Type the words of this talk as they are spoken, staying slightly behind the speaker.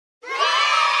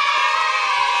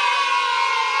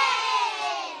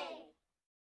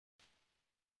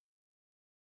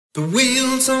The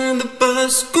wheels on the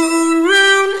bus go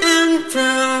round and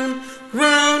round,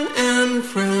 round and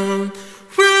round,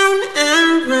 round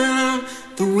and round.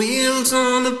 The wheels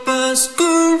on the bus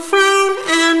go round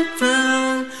and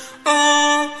round,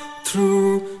 all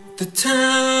through the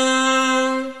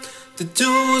town. The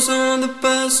doors on the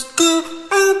bus go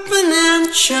open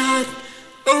and shut,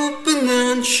 open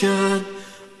and shut,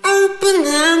 open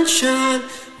and shut.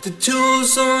 The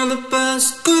doors on the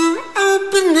bus go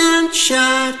open and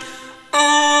shut,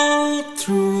 all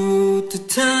through the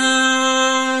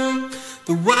town.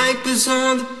 The wipers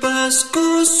on the bus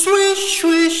go swish,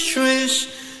 swish, swish,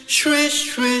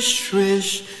 swish, swish,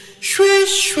 swish,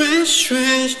 swish, swish,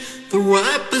 swish. The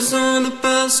wipers on the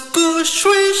bus go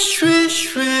swish,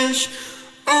 swish, swish,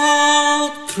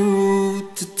 all through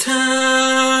the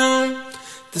town.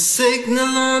 The signal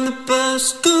on the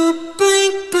bus go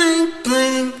blink, blink,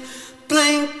 blink,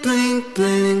 blink, blink,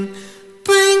 blink,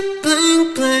 blink,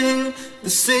 blink, blink. The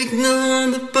signal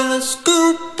on the bus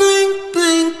go blink,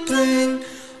 blink, blink,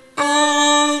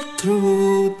 all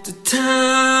through the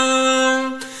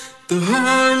town. The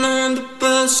horn on the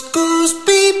bus goes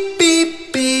beep,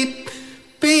 beep, beep,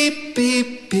 beep,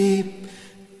 beep, beep,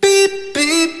 beep,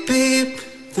 beep, beep.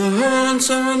 The horns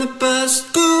on the bus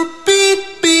go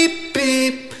beep, beep,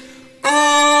 beep,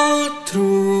 all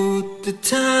through the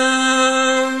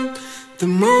town. The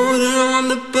motor on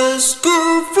the bus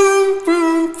go vroom,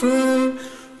 vroom, vroom,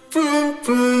 vroom,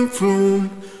 vroom, vroom,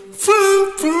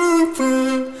 vroom, vroom,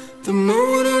 vroom. The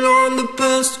motor on the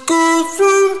bus go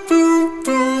vroom, vroom,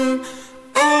 vroom,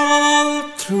 all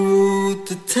through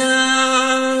the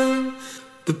town.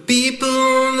 The people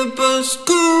on the bus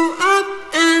go up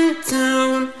and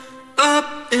down,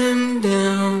 up and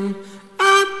down,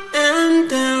 up and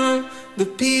down. The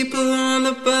people on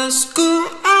the bus go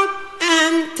up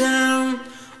and down,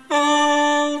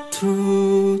 all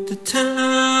through the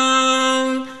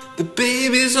town. The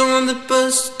babies on the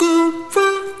bus go va,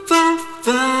 va,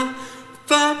 va,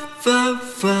 va, va,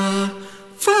 va,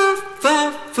 va,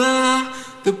 va, va.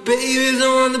 The babies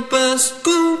on the bus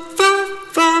go va,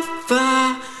 va,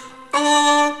 va,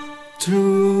 all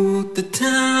through the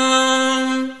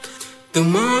town. The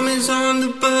mommies on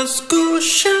the bus go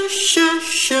sha, sha,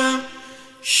 sha,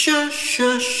 sha,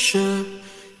 sha, sha,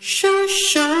 sha,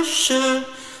 sha, sha.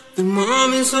 The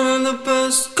mommies on the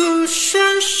bus go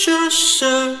sha, sha,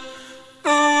 sha,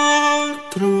 all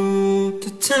through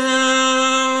the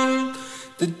town.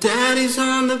 The daddies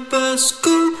on the bus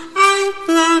go I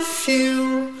love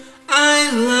you, I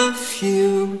love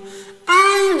you,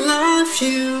 I love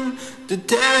you. The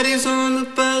daddies on the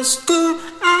bus go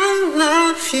I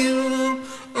love you,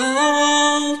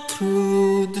 all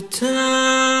through the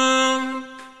town.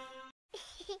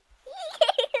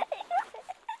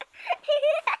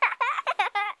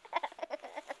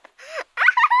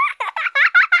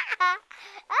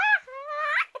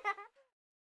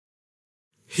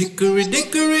 Hickory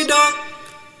dickory dock,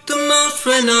 the mouse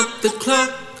ran up the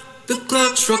clock. The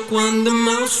clock struck one, the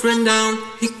mouse ran down.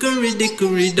 Hickory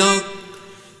dickory dock,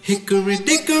 hickory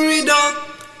dickory dock.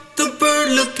 The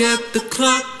bird looked at the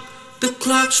clock. The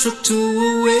clock struck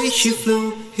two, away she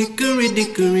flew. Hickory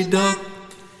dickory dock,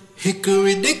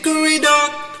 hickory dickory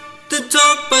dock. The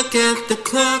dog barked at the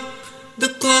clock. The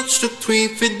clock struck three,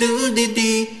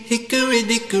 fiddle-dee-dee. Hickory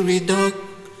dickory dock,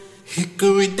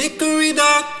 hickory dickory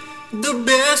dock. The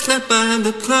bear slept by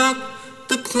the clock.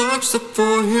 The clock struck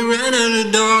four, he ran out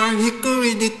the door.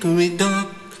 Hickory dickory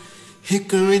dock,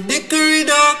 hickory dickory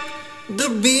dock. The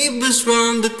bee buzzed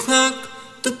round the clock.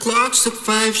 The clock struck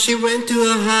five, she went to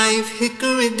a hive.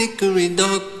 Hickory dickory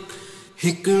dock,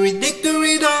 hickory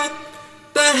dickory dock.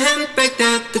 The hen pecked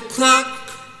at the clock.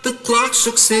 The clock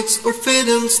struck six, oh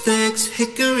fiddlesticks.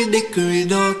 Hickory dickory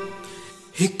dock,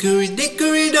 hickory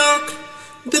dickory dock.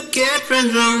 The cat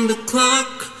ran round the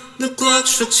clock. The clock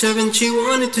struck seven, she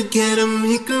wanted to get him.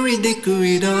 Hickory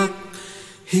dickory dock,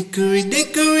 hickory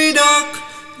dickory dock.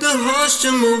 The horse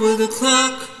jumped over the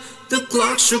clock. The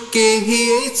clock struck eight,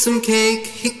 he ate some cake.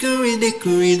 Hickory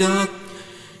dickory dock,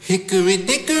 hickory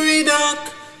dickory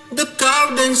dock. The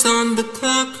cow danced on the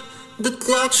clock. The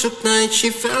clock struck nine,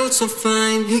 she felt so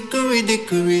fine. Hickory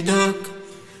dickory dock,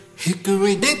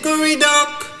 hickory dickory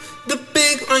dock. The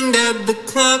pig oinked at the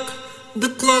clock. The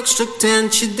clock struck ten,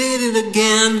 she did it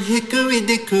again. Hickory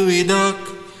dickory dock,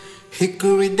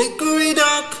 hickory dickory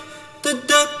dock. The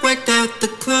duck quacked at the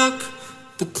clock.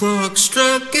 The clock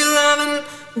struck 11.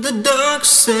 The duck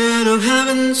said, oh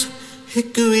heavens.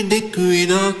 Hickory dickory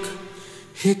dock,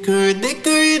 hickory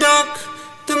dickory dock.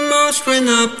 The mouse ran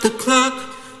up the clock.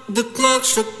 The clock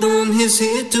struck down, his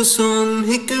head to son.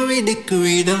 Hickory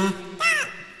dickory dock.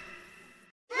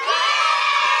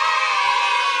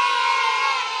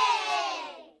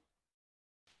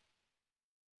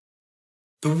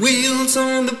 The wheels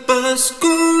on the bus go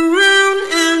round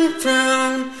and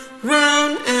round,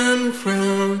 round and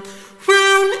round,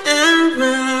 round and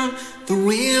round. The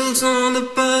wheels on the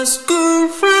bus go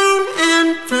round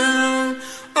and round,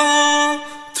 all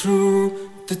through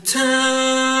the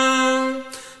town.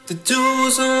 The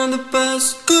doors on the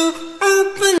bus go